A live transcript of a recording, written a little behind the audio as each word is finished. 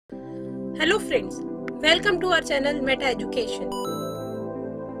Hello friends, welcome to our channel Meta education.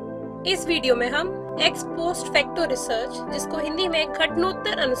 इस video में हम एक्स पोस्ट फैक्टो रिसर्च, जिसको हिंदी में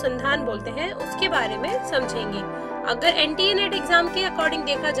घटनोत्तर अनुसंधान बोलते हैं, उसके बारे में समझेंगे। अगर एनटीए नेट एग्जाम के अकॉर्डिंग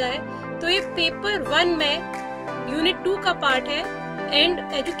देखा जाए तो ये पेपर 1 में यूनिट 2 का पार्ट है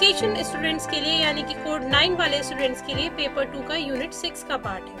एंड एजुकेशन स्टूडेंट्स के लिए यानी कि कोड 9 वाले स्टूडेंट्स के लिए पेपर 2 का यूनिट 6 का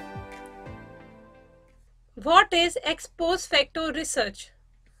पार्ट है। What is x post facto research?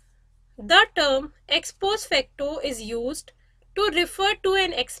 The term ex-post facto is used to refer to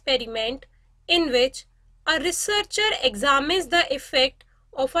an experiment in which a researcher examines the effect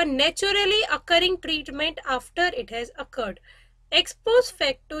of a naturally occurring treatment after it has occurred. Ex-post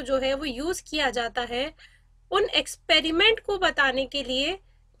facto जो है वो use किया जाता है उन experiment को बताने के लिए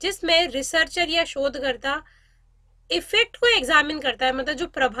जिसमें रिसर्चर या शोधकर्ता इफेक्ट को एग्जामिन करता है, मतलब जो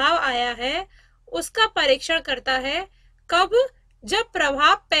प्रभाव आया है उसका परीक्षण करता है। कब? जब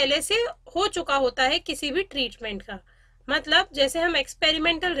प्रभाव पहले से हो चुका होता है किसी भी ट्रीटमेंट का। मतलब जैसे हम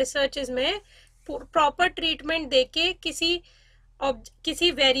एक्सपेरिमेंटल रिसर्चेस में प्रॉपर ट्रीटमेंट देके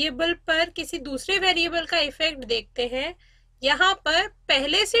किसी वेरिएबल पर किसी दूसरे वेरिएबल का इफेक्ट देखते हैं, यहाँ पर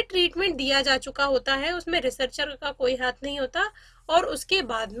पहले से ट्रीटमेंट दिया जा चुका होता है, उसमें रिसर्चर का कोई हाथ नहीं होता और उसके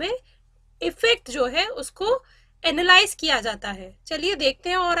बाद में इफेक्ट जो है उसको एनालाइज किया जाता है। चलिए देखते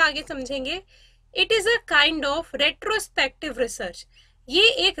हैं और आगे समझेंगे। It is a kind of retrospective research. ये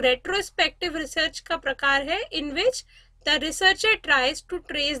एक रेट्रोस्पेक्टिव रिसर्च का प्रकार है इन which the researcher tries to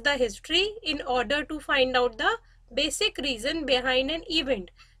trace the history in order to find out the basic reason behind an event,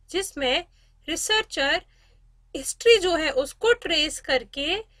 जिसमें रिसर्चर हिस्ट्री जो है उसको ट्रेस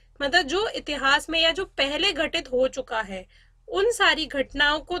करके, मतलब जो इतिहास में या जो पहले घटित हो चुका है उन सारी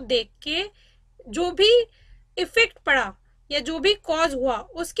घटनाओं को देख के जो भी इफेक्ट पड़ा या जो भी कॉज हुआ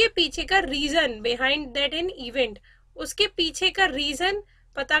उसके पीछे का reason behind that in event, उसके पीछे का रीजन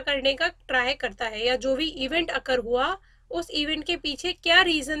पता करने का ट्राई करता है। या जो भी इवेंट अकर हुआ उस इवेंट के पीछे क्या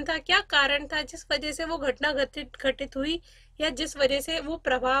रीजन था, क्या कारण था जिस वजह से वो घटना घटित हुई या जिस वजह से वो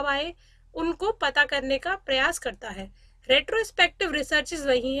प्रभाव आए, उनको पता करने का प्रयास करता है। रेट्रोस्पेक्टिव रिसर्चेस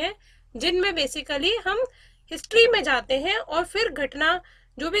वही हैं जिनमें बेसिकली हम हिस्ट्री में जाते हैं और फिर घटना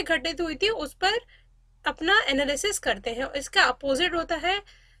जो भी घटित हुई थी उस पर अपना एनालिसिस करते हैं। इसका अपोजिट होता है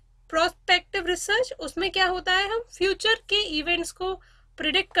प्रोस्पेक्टिव रिसर्च। उसमें क्या होता है, हम फ्यूचर के इवेंट्स को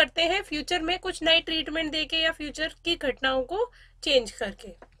प्रिडिक्ट करते हैं, फ्यूचर में कुछ नई ट्रीटमेंट देके या फ्यूचर की घटनाओं को चेंज करके।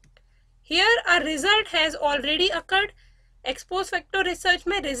 Here a result has already occurred. X-post facto research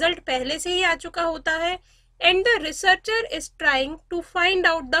में रिजल्ट पहले से ही आ चुका होता है and the researcher is trying to find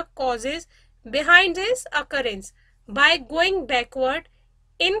out the causes behind this occurrence by going backward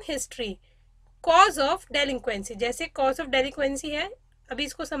in history. Cause of डेलिंक्वेंसी, जैसे cause of डेलिंक्वेंसी है, अभी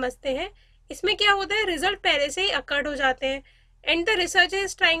इसको समझते हैं। इसमें क्या होता है, रिजल्ट पहले से ही अकर्ड हो जाते हैं and the researcher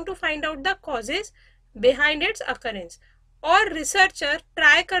is trying to find out the causes behind it's occurrence. और रिसर्चर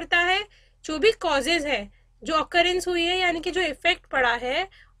ट्राई करता है जो भी कॉजेज है, जो अकरेंस हुई है यानी कि जो इफेक्ट पड़ा है,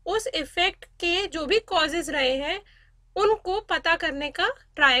 उस इफेक्ट के जो भी कॉजेज रहे हैं उनको पता करने का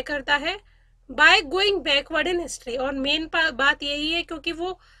ट्राई करता है by going backward in history. और मेन बात यही है क्योंकि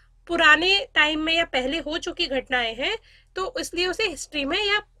वो पुराने टाइम में या पहले हो चुकी घटनाएं हैं तो इसलिए उसे हिस्ट्री में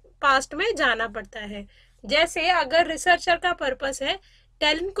या पास्ट में जाना पड़ता है। जैसे अगर रिसर्चर का पर्पस है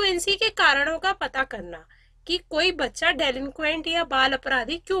डेलिंक्वेंसी के कारणों का पता करना कि कोई बच्चा डेलिंक्वेंट या बाल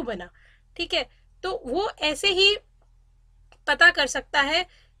अपराधी क्यों बना, ठीक है, तो वो ऐसे ही पता कर सकता है।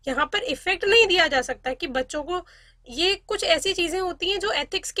 यहाँ पर इफेक्ट नहीं दिया जा सकता कि बच्चों को, ये कुछ ऐसी चीजें होती हैं जो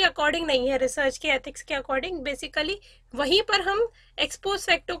एथिक्स के अकॉर्डिंग नहीं है, रिसर्च के एथिक्स के अकॉर्डिंग। बेसिकली वहीं पर हम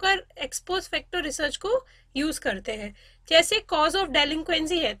एक्स-पोस्ट फैक्टो रिसर्च को यूज करते हैं। जैसे कॉज ऑफ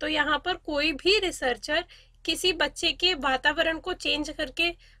डेलिंक्वेंसी है तो यहाँ पर कोई भी रिसर्चर किसी बच्चे के वातावरण को चेंज करके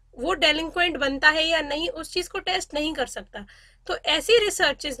वो डेलिंक्वेंट बनता है या नहीं उस चीज को टेस्ट नहीं कर सकता। तो ऐसी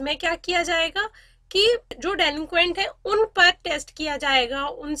रिसर्चेस में क्या किया जाएगा कि जो डेलिंक्वेंट है उन पर टेस्ट किया जाएगा,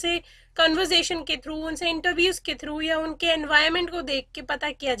 उनसे कन्वर्सेशन के थ्रू, उनसे इंटरव्यूज के थ्रू या उनके एनवायरनमेंट को देख के पता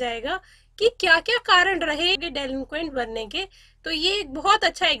किया जाएगा कि क्या क्या कारण रहे डेलिंक्वेंट बनने के। तो ये एक बहुत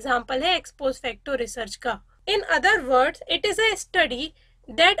अच्छा एग्जांपल है एक्स-पोस्ट फैक्टो रिसर्च का। In other words, it is a study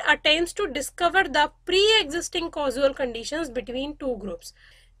that attempts to discover the pre existing casual conditions between two groups.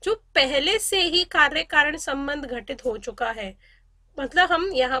 जो पहले से ही कार्य कारण संबंध घटित हो चुका है, मतलब हम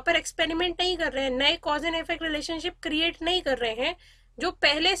यहाँ पर एक्सपेरिमेंट नहीं कर रहे हैं, नए cause and effect relationship create नहीं कर रहे हैं, जो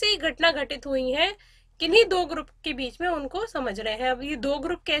पहले से ही घटना घटित हुई है किन्हीं दो ग्रुप के बीच में उनको समझ रहे हैं। अब ये दो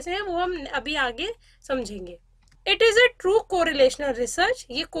ग्रुप कैसे हैं वो हम अभी आगे समझेंगे। It is a true correlational research.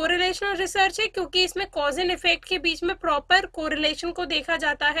 ये कोरिलेशनल रिसर्च है क्योंकि इसमें कॉज एंड इफेक्ट के बीच में प्रॉपर कोरिलेशन को देखा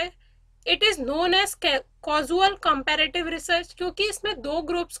जाता है। It is known as casual comparative research, क्योंकि इसमें दो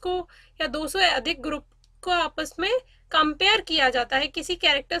ग्रुप्स को या 200 से अधिक ग्रुप को आपस में कंपेयर किया जाता है। किसी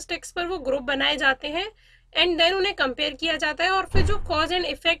कैरेक्टरिस्टिक्स पर वो ग्रुप बनाए जाते हैं एंड देन उन्हें कंपेयर किया जाता है, और फिर जो कॉज एंड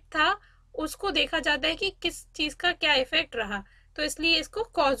इफेक्ट था उसको देखा जाता है कि किस चीज का क्या इफेक्ट रहा। तो इसलिए इसको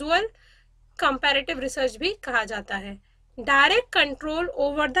कॉजुअल कंपैरेटिव रिसर्च भी कहा जाता है। Direct control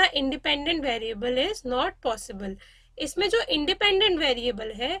over the independent variable is not possible. इसमें जो इंडिपेंडेंट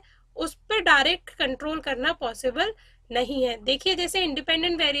वेरिएबल है उस पर डायरेक्ट कंट्रोल करना पॉसिबल नहीं है। देखिए, जैसे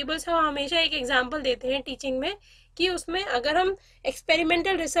इंडिपेंडेंट वेरिएबल्स हम हमेशा एक एग्जांपल देते हैं टीचिंग में कि उसमें अगर हम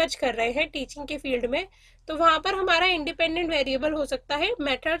एक्सपेरिमेंटल रिसर्च कर रहे हैं टीचिंग के फील्ड में, तो वहां पर हमारा इंडिपेंडेंट वेरिएबल हो सकता है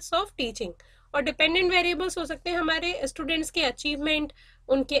मेथड्स ऑफ टीचिंग, और डिपेंडेंट वेरिएबल्स हो सकते हैं हमारे स्टूडेंट्स के अचीवमेंट,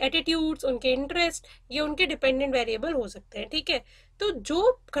 उनके एटीट्यूड्स, उनके इंटरेस्ट, ये उनके डिपेंडेंट वेरिएबल हो सकते हैं। ठीक है, तो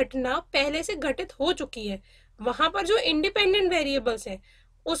जो घटना पहले से घटित हो चुकी है वहां पर जो इंडिपेंडेंट वेरिएबल्स है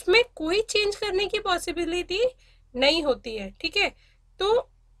उसमें कोई चेंज करने की पॉसिबिलिटी नहीं होती है। ठीक है, तो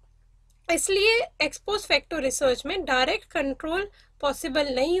इसलिए एक्सपोस्ट फैक्टो रिसर्च में डायरेक्ट कंट्रोल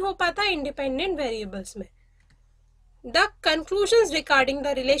पॉसिबल नहीं हो पाता इंडिपेंडेंट वेरिएबल्स में। The conclusions regarding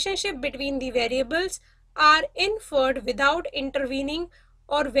the relationship between the variables are inferred without intervening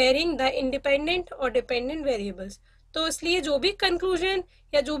or varying the independent or dependent variables. तो इसलिए जो भी कंक्लूजन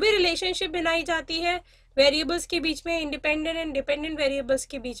या जो भी रिलेशनशिप बनाई जाती है वेरिएबल्स के बीच में, इंडिपेंडेंट एंड डिपेंडेंट वेरिएबल्स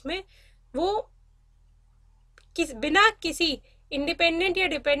के बीच में, वो बिना किसी इंडिपेंडेंट या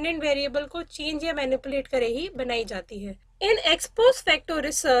डिपेंडेंट वेरिएबल को चेंज या मैनिपुलेट करे ही बनाई जाती है। इन ex post facto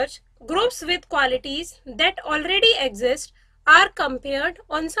research, groups with qualities that already exist are compared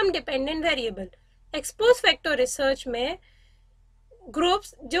on some dependent variable. Ex post facto research में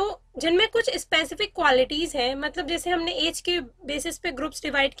ग्रुप्स जो जिनमें कुछ स्पेसिफिक क्वालिटीज हैं, मतलब जैसे हमने एज के बेसिस पे ग्रुप्स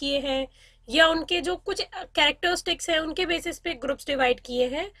डिवाइड किए हैं या उनके जो कुछ कैरेक्टरिस्टिक्स हैं उनके बेसिस पे ग्रुप्स डिवाइड किए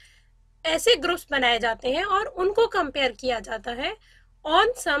हैं, ऐसे ग्रुप्स बनाए जाते हैं और उनको कंपेयर किया जाता है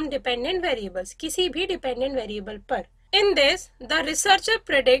ऑन सम डिपेंडेंट वेरिएबल्स, किसी भी डिपेंडेंट वेरिएबल पर। In this the researcher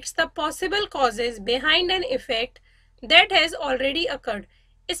predicts the possible causes behind an effect that has already occurred.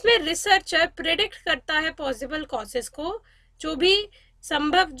 इसमें रिसर्चर प्रेडिक्ट करता है पॉसिबल कॉजेज को, जो भी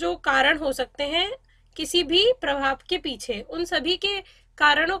संभव जो कारण हो सकते हैं किसी भी प्रभाव के पीछे, उन सभी के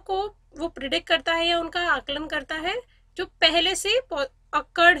कारणों को वो प्रिडिक्ट करता है या उनका आकलन करता है जो पहले से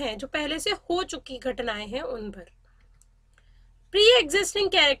अकर्ड हैं, जो पहले से हो चुकी घटनाएं हैं उन पर। Pre existing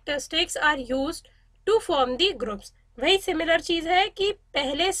characteristics are used to form the groups. वही सिमिलर चीज है कि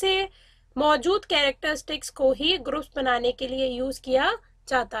पहले से मौजूद कैरेक्टरिस्टिक्स को ही ग्रुप्स बनाने के लिए यूज किया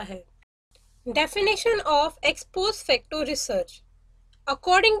जाता है। Definition of ex-post facto research.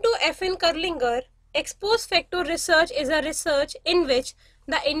 According to F.N. Kurlinger, ex-post facto research is a research in which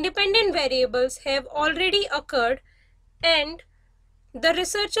the independent variables have already occurred and the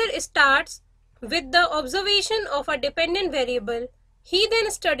researcher starts with the observation of a dependent variable. He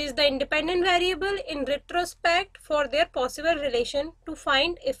then studies the independent variable in retrospect for their possible relation to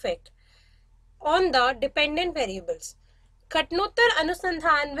find effect on the dependent variables. घटनोत्तर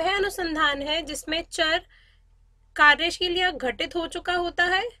अनुसंधान वह अनुसंधान है जिसमें चर कार्यशील या घटित हो चुका होता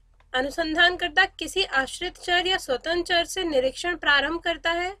है। अनुसंधानकर्ता किसी आश्रित चर या स्वतंत्र चर से निरीक्षण प्रारंभ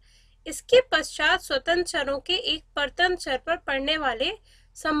करता है। इसके पश्चात स्वतंत्र चरों के एक परतंत्र चर पर पड़ने वाले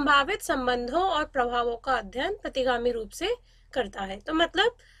संभावित संबंधों और प्रभावों का अध्ययन प्रतिगामी रूप से करता है। तो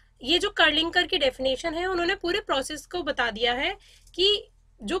मतलब ये जो कर्लिंगर की डेफिनेशन है, उन्होंने पूरे प्रोसेस को बता दिया है कि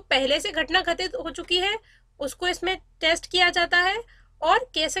जो पहले से घटना घटित हो चुकी है उसको इसमें टेस्ट किया जाता है, और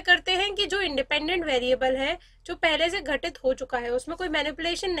कैसे करते हैं कि जो इंडिपेंडेंट वेरिएबल है जो पहले से घटित हो चुका है उसमें कोई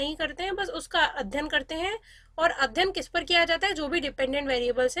मैनिपुलेशन नहीं करते हैं, बस उसका अध्ययन करते हैं। और अध्ययन किस पर किया जाता है? जो भी डिपेंडेंट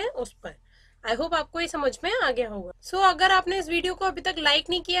वेरिएबल्स हैं उस पर। आई होप आपको ये समझ में आ गया होगा। सो अगर आपने इस वीडियो को अभी तक लाइक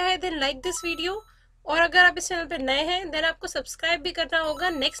नहीं किया है देन लाइक दिस वीडियो, और अगर आप इस चैनल पर नए हैं देन आपको सब्सक्राइब भी करना होगा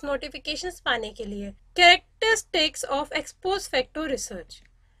नेक्स्ट नोटिफिकेशंस पाने के लिए। Characteristics of ex post facto research.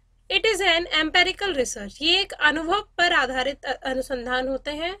 It is an empirical research. ये एक अनुभव पर आधारित अनुसंधान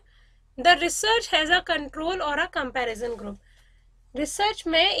होते हैं। The research has a control और अ कंपैरिजन ग्रुप। रिसर्च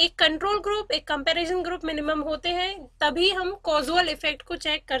में एक कंट्रोल ग्रुप, एक कंपैरिजन ग्रुप मिनिमम होते हैं, तभी हम कॉजुअल इफेक्ट को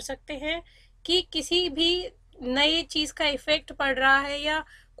चेक कर सकते हैं कि किसी भी नई चीज का इफेक्ट पड़ रहा है या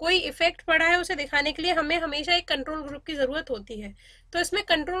कोई इफेक्ट पड़ा है उसे दिखाने के लिए हमें हमेशा एक कंट्रोल ग्रुप की जरूरत होती है। तो इसमें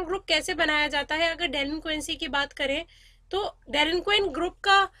कंट्रोल ग्रुप कैसे बनाया जाता है? अगर डेलिंक्वेंसी की बात करें तो डेलिंक्वेंट ग्रुप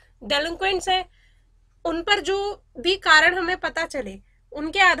का डेलिंक्वेंट्स है, उन पर जो भी कारण हमें पता चले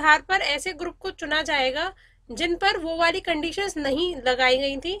उनके आधार पर ऐसे ग्रुप को चुना जाएगा जिन पर वो वाली कंडीशंस नहीं लगाई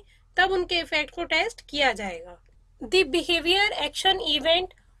गई थी, तब उनके इफेक्ट को टेस्ट किया जाएगा। द बिहेवियर, एक्शन,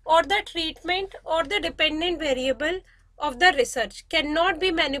 इवेंट और द ट्रीटमेंट और the dependent variable of the research cannot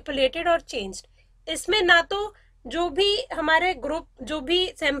be manipulated or changed. इसमें ना तो जो भी हमारे ग्रुप जो भी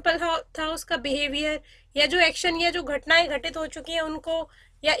सैंपल था उसका बिहेवियर या जो एक्शन या जो घटनाएं घटित हो चुकी हैं उनको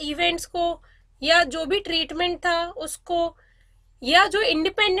या इवेंट्स को या जो भी ट्रीटमेंट था उसको या जो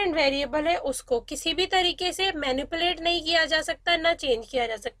इंडिपेंडेंट वेरिएबल है उसको किसी भी तरीके से मैनिपुलेट नहीं किया जा सकता, ना चेंज किया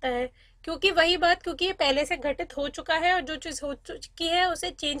जा सकता है, क्योंकि वही बात, क्योंकि ये पहले से घटित हो चुका है और जो चीज हो चुकी है उसे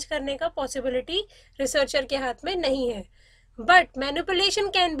चेंज करने का पॉसिबिलिटी रिसर्चर के हाथ में नहीं है. But manipulation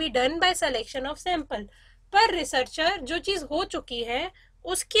can be done by selection of sample. पर रिसर्चर जो चीज हो चुकी है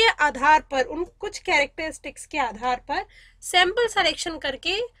उसके आधार पर, उन कुछ कैरेक्टरिस्टिक्स के आधार पर सैंपल सिलेक्शन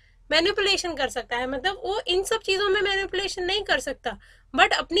करके मैनिपुलेशन कर सकता है. मतलब वो इन सब चीजों में मैनिपुलेशन नहीं कर सकता,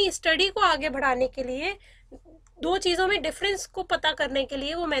 बट अपनी स्टडी को आगे बढ़ाने के लिए, दो चीजों में डिफरेंस को पता करने के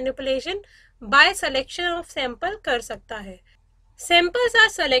लिए वो manipulation bye selection of sample कर सकता है. Samples are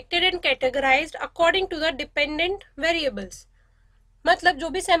selected and categorised according to the dependent variables. मतलब जो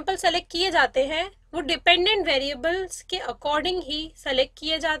भी सैंपल सेलेक्ट किए जाते हैं वो डिपेंडेंट वेरिएबल्स के अकॉर्डिंग ही सेलेक्ट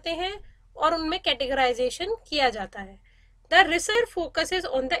किए जाते हैं और उनमें कैटेगराइजेशन किया जाता है. The research focuses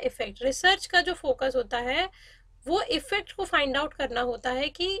on the effect. Research का जो फोकस होता है वो इफेक्ट को फाइंड आउट करना होता है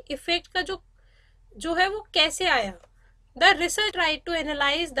कि इफेक्ट का जो है वो कैसे आया. The research try to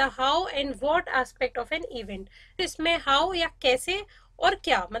analyse the how and what aspect of an event. इसमें हाउ या कैसे और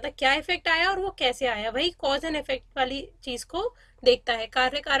क्या, मतलब क्या इफेक्ट आया और वो कैसे आया, वही कॉज एंड इफेक्ट वाली चीज को देखता है,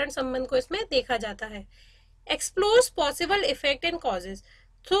 कार्य कारण संबंध को इसमें देखा जाता है. Explores possible effect and causes.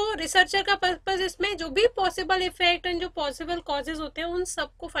 तो रिसर्चर का पर्पज इसमें जो भी पॉसिबल इफेक्ट एंड जो पॉसिबल कॉजेज होते हैं उन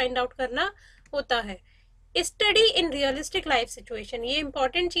सबको फाइंड आउट करना होता है. Study in realistic life situation. ये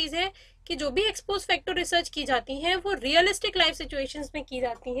इंपॉर्टेंट चीज है कि जो भी एक्सपोज फैक्टर रिसर्च की जाती है वो रियलिस्टिक लाइफ सिचुएशंस में की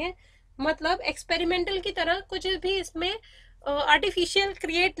जाती हैं. मतलब एक्सपेरिमेंटल की तरह कुछ भी इसमें आर्टिफिशियल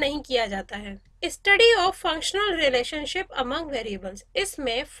क्रिएट नहीं किया जाता है. Study of functional relationship among variables.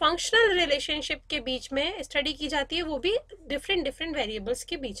 इसमें फंक्शनल रिलेशनशिप के बीच में स्टडी की जाती है, वो भी डिफरेंट वेरिएबल्स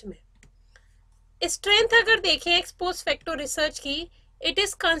के बीच में. स्ट्रेंथ अगर देखें एक्सपोज फैक्टर रिसर्च की, it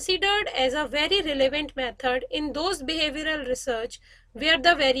is considered as a very relevant method in those behavioral research where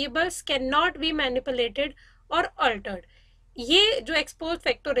the variables cannot be manipulated or altered. ये जो एक्सपोज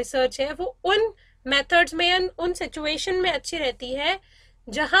फैक्टर रिसर्च है वो उन मेथड्स में, उन सिचुएशन में अच्छी रहती है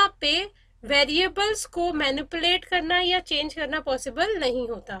जहां पे वेरिएबल्स को मैनिपुलेट करना या चेंज करना पॉसिबल नहीं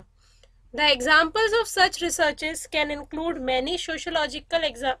होता. The examples of such researches can include many sociological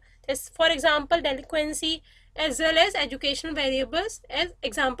for example delinquency as well as educational variables as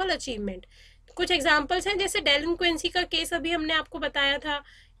example achievement. कुछ एग्जाम्पल्स हैं जैसे डेलिंक्वेंसी का केस अभी हमने आपको बताया था,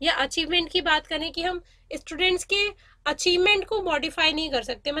 या अचीवमेंट की बात करें कि हम स्टूडेंट्स के अचीवमेंट को मॉडिफाई नहीं कर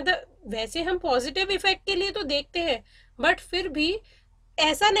सकते. मतलब वैसे हम पॉजिटिव इफेक्ट के लिए तो देखते हैं बट फिर भी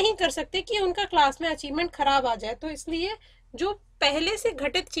ऐसा नहीं कर सकते कि उनका क्लास में अचीवमेंट खराब आ जाए. तो इसलिए जो पहले से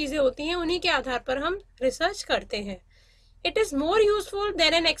घटित चीजें होती हैं उन्हीं के आधार पर हम रिसर्च करते हैं. It is more useful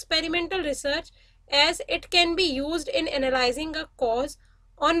then an experimental research as it can be used in analyzing a cause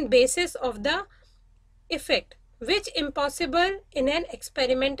on basis of the effect which impossible in an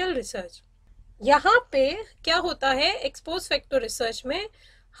experimental research. यहाँ पे क्या होता है एक्सपोज फैक्टर रिसर्च में,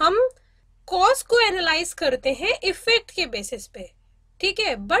 हम cause को analyse करते हैं इफेक्ट के बेसिस पे, ठीक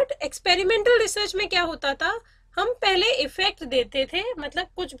है. बट एक्सपेरिमेंटल रिसर्च में क्या होता था, हम पहले इफेक्ट देते थे, मतलब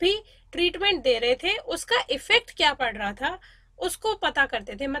कुछ भी ट्रीटमेंट दे रहे थे उसका इफेक्ट क्या पड़ रहा था उसको पता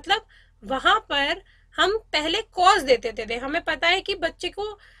करते थे. मतलब वहां पर हम पहले कॉज देते थे. हमें पता है कि बच्चे को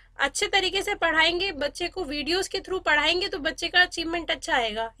अच्छे तरीके से पढ़ाएंगे, बच्चे को वीडियोस के थ्रू पढ़ाएंगे तो बच्चे का अचीवमेंट अच्छा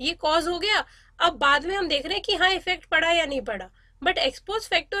आएगा, ये कॉज हो गया. अब बाद में हम देख रहे हैं कि हाँ इफेक्ट पड़ा या नहीं पड़ा. बट एक्सपोज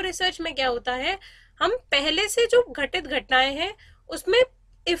फैक्टर रिसर्च में क्या होता है, हम पहले से जो घटित घटनाएं हैं उसमें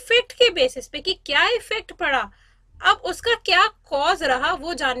इफेक्ट के बेसिस पे कि क्या इफेक्ट पड़ा, अब उसका क्या कॉज रहा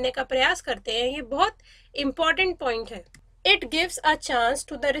वो जानने का प्रयास करते हैं. ये बहुत इंपॉर्टेंट पॉइंट है. It gives a chance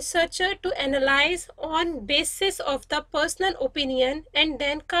to the researcher to analyze on basis of the personal opinion and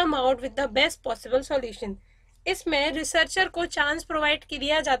then come out with the best possible solution. इसमें रिसर्चर को चांस प्रोवाइड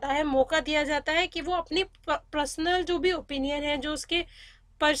किया जाता है, मौका दिया जाता है कि वो अपनी पर्सनल जो भी ओपिनियन है, जो उसके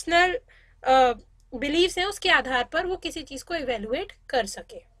पर्सनल बिलीव्स हैं उसके आधार पर वो किसी चीज को इवेलुएट कर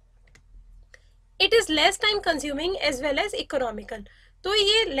सके. It is less time consuming as well as economical. तो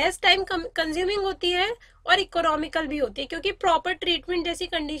ये लेस टाइम कंज्यूमिंग होती है और इकोनॉमिकल भी होती है क्योंकि प्रॉपर ट्रीटमेंट जैसी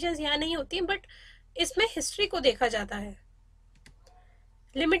कंडीशंस यहाँ नहीं होती, बट इसमें हिस्ट्री को देखा जाता है.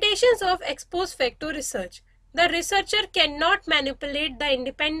 Limitations of expose factor research. The researcher can not manipulate the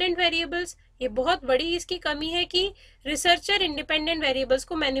independent variables. ये बहुत बड़ी इसकी कमी है कि रिसर्चर इंडिपेंडेंट वेरिएबल्स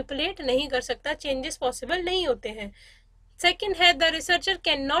को मैनिपुलेट नहीं कर सकता, चेंजेस पॉसिबल नहीं होते हैं. सेकेंड है the researcher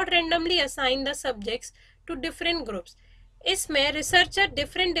can not randomly assign the subjects to different groups. इसमें रिसर्चर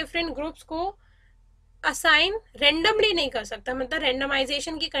डिफरेंट ग्रुप्स को असाइन रेंडमली नहीं कर सकता, मतलब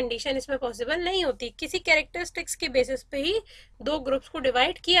रेंडमाइजेशन की कंडीशन इसमें पॉसिबल नहीं होती। किसी कैरेक्टरिस्टिक्स के बेसिस पे ही दो ग्रुप्स को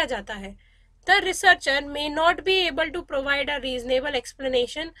डिवाइड किया जाता है। The researcher may not be able to provide a reasonable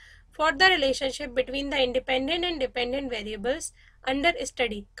explanation for the relationship between the independent and dependent variables under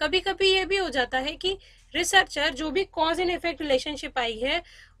study. कभी कभी ये भी हो जाता है कि रिसर्चर जो भी cause and effect relationship I है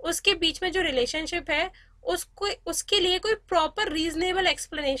उसके बीच में जो रिलेशनशिप है उसको उसके लिए कोई प्रॉपर रीजनेबल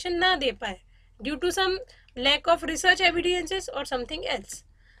एक्सप्लेनेशन ना दे पाए, due to some lack of research evidences or something else.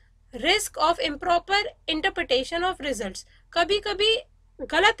 Risk of improper interpretation of results. कभी कभी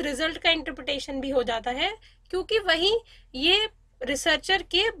गलत रिजल्ट का इंटरप्रिटेशन भी हो जाता है, क्योंकि वही ये रिसर्चर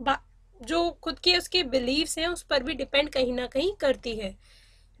के जो खुद के उसके बिलीव्स हैं उस पर भी डिपेंड कहीं ना कहीं करती है।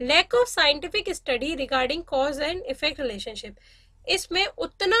 Lack of scientific study regarding cause and effect relationship. इसमें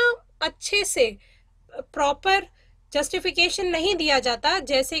उतना अच्छे से प्रॉपर जस्टिफिकेशन नहीं दिया जाता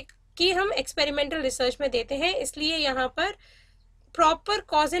जैसे कि हम एक्सपेरिमेंटल रिसर्च में देते हैं, इसलिए यहाँ पर proper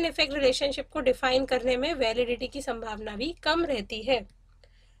cause and effect relationship को डिफाइन करने में वैलिडिटी की संभावना भी कम रहती है।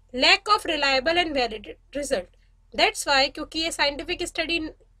 Lack of reliable and valid result, that's why, क्योंकि ये साइंटिफिक स्टडी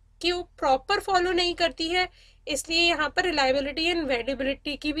की प्रॉपर फॉलो नहीं करती है, इसलिए यहाँ पर रिलायबिलिटी एंड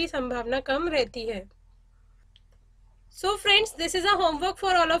वैलिडिटी की भी संभावना कम रहती है। So friends, this is a homework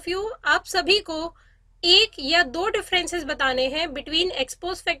for all of you. आप सभी को एक या दो डिफरेंसेस बताने हैं between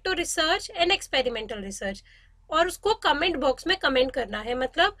ex post facto research and experimental research, और उसको कमेंट बॉक्स में कमेंट करना है।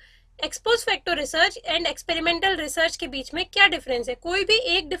 मतलब ex post facto research and experimental research के बीच में क्या डिफरेंस है, कोई भी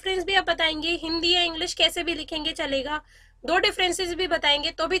एक डिफरेंस भी आप बताएंगे, हिंदी या इंग्लिश कैसे भी लिखेंगे चलेगा, दो डिफरेंसेस भी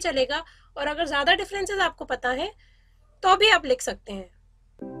बताएंगे तो भी चलेगा, और अगर ज्यादा डिफरेंसेस आपको पता है तो भी आप लिख सकते हैं।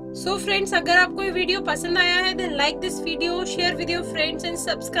 सो फ्रेंड्स, अगर आपको ये वीडियो पसंद आया है then like this video, share with your friends and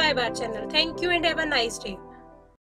subscribe our channel. Thank you and have a nice day.